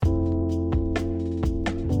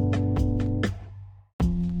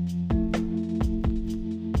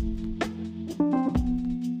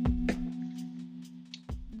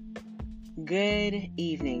Good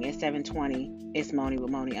evening. It's 7:20. It's Moni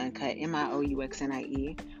with Moni Uncut.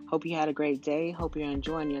 MIOUXNIE. Hope you had a great day. Hope you're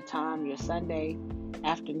enjoying your time, your Sunday,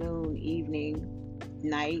 afternoon, evening,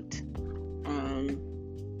 night.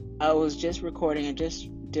 I was just recording. I just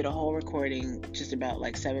did a whole recording, just about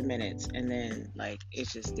like 7 minutes, and then it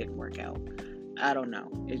just didn't work out. I don't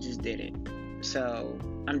know. It just didn't. So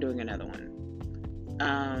I'm doing another one.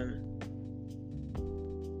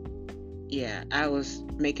 Yeah, I was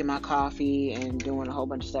making my coffee and doing a whole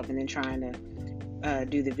bunch of stuff, and then trying to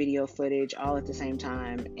do the video footage all at the same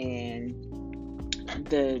time, and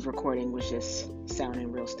the recording was just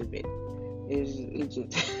sounding real stupid. It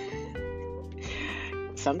just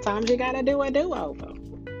sometimes you gotta do a do-over,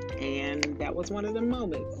 and that was one of the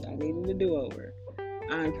moments. I needed a do-over.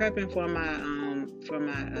 I'm prepping for my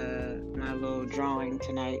my little drawing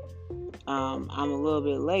tonight. I'm a little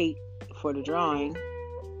bit late for the drawing.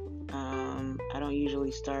 I don't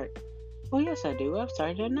usually start. Well, yes, I do. I've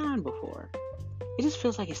started at 9 before. It just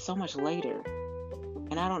feels like it's so much later,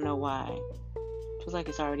 and I don't know why. It feels like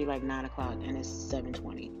it's already like 9 o'clock and it's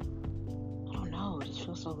 7:20. I don't know. It just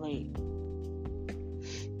feels so late.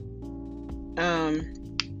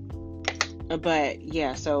 But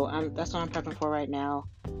yeah. So that's what I'm prepping for right now.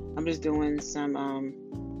 I'm just doing some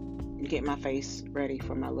get my face ready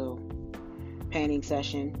for my little painting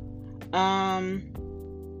session.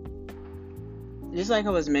 Just like I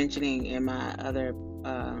was mentioning in my other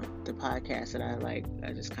the podcast that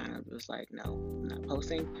I just kind of was like, no, I'm not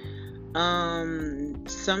posting.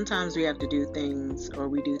 Sometimes we have to do things, or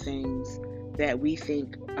we do things that we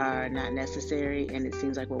think are not necessary, and it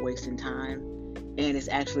seems like we're wasting time, and it's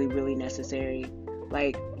actually really necessary.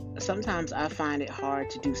 Like, sometimes I find it hard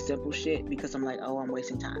to do simple shit because I'm like, oh, I'm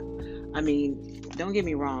wasting time. I mean, don't get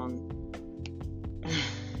me wrong.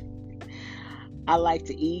 I like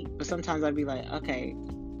to eat, but sometimes I'd be like, okay,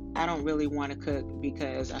 I don't really want to cook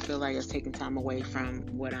because I feel like it's taking time away from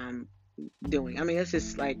what I'm doing. I mean, that's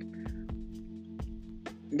just like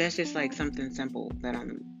something simple that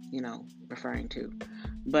I'm, referring to.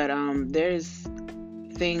 But there's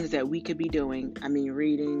things that we could be doing. I mean,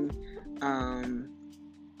 reading,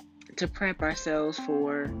 to prep ourselves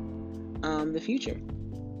for the future.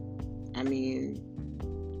 I mean,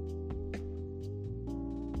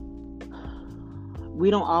 we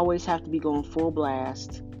don't always have to be going full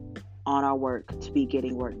blast on our work to be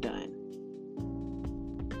getting work done.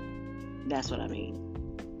 That's what I mean.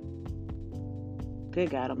 Good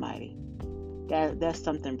God Almighty. That's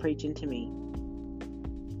something preaching to me.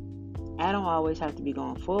 I don't always have to be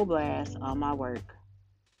going full blast on my work.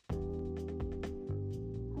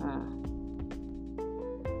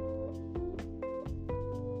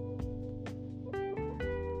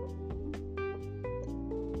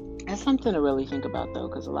 That's something to really think about, though,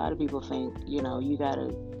 because a lot of people think, you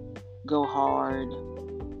gotta go hard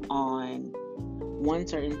on one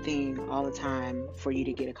certain thing all the time for you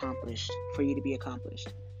to get accomplished, for you to be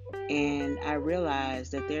accomplished. And I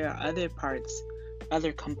realized that there are other parts,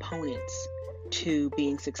 other components to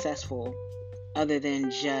being successful other than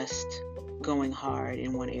just going hard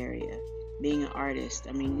in one area. Being an artist,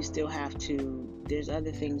 I mean, you still have to, there's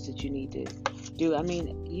other things that you need to do. I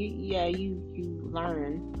mean, you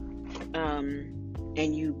learn,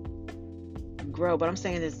 and you grow, but I'm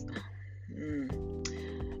saying this,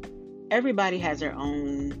 everybody has their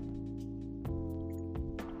own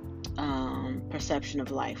perception of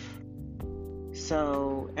life.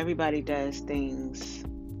 So everybody does things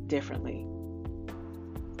differently,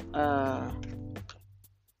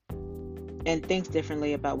 and thinks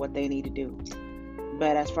differently about what they need to do.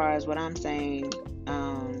 But as far as what I'm saying,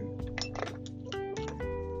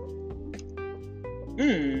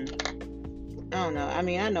 I don't know. I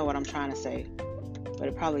mean, I know what I'm trying to say, but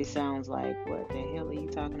it probably sounds like, what the hell are you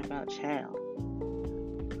talking about, child?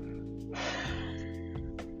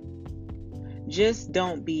 Just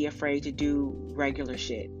don't be afraid to do regular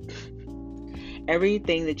shit.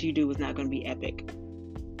 Everything that you do is not going to be epic.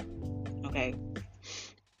 Okay?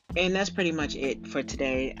 And that's pretty much it for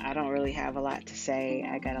today. I don't really have a lot to say.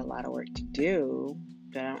 I got a lot of work to do,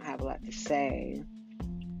 but I don't have a lot to say.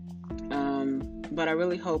 But I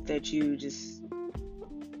really hope that you just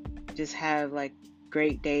have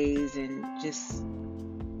great days and just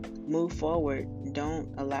move forward. Don't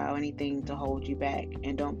allow anything to hold you back,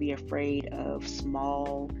 and don't be afraid of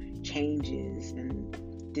small changes and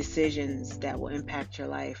decisions that will impact your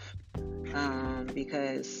life,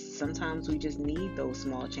 because sometimes we just need those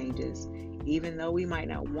small changes, even though we might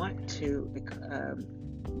not want to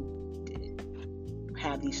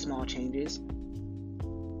have these small changes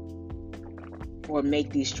or make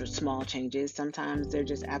these small changes. Sometimes they're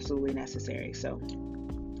just absolutely necessary. So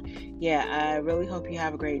Yeah, I really hope you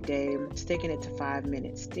have a great day. I'm sticking it to 5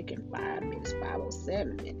 minutes. Sticking 5 minutes,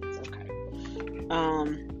 507 minutes. Okay.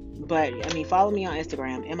 But I mean, follow me on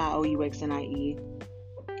Instagram, MIOUXNIE.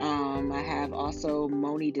 I have also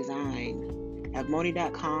Moni Design. I have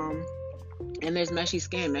Moni.com. And there's Meshy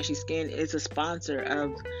Skin. Meshy Skin is a sponsor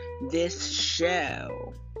of this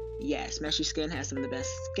show. Yes, Meshy Skin has some of the best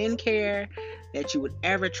skincare that you would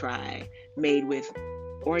ever try, made with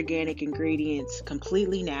organic ingredients,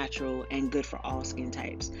 completely natural, and good for all skin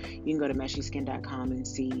types. You can go to meshyskin.com and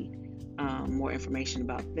see more information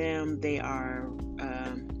about them. They are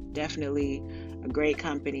definitely a great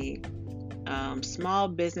company. Small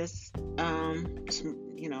business,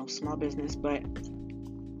 small business, but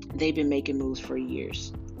they've been making moves for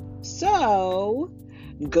years. So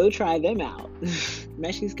go try them out.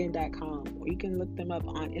 Meshyskin.com, or you can look them up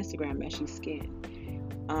on Instagram, Meshyskin,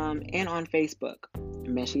 and on Facebook,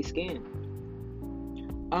 Meshyskin.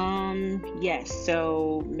 Yes,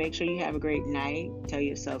 so make sure you have a great night. Tell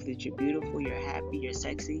yourself that you're beautiful, you're happy, you're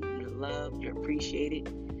sexy, you're loved, you're appreciated.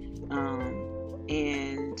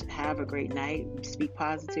 And have a great night. Speak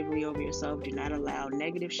positively over yourself. Do not allow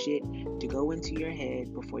negative shit to go into your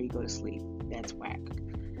head before you go to sleep. That's whack.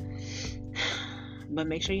 But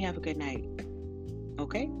make sure you have a good night.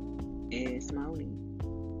 Okay? It's Moni.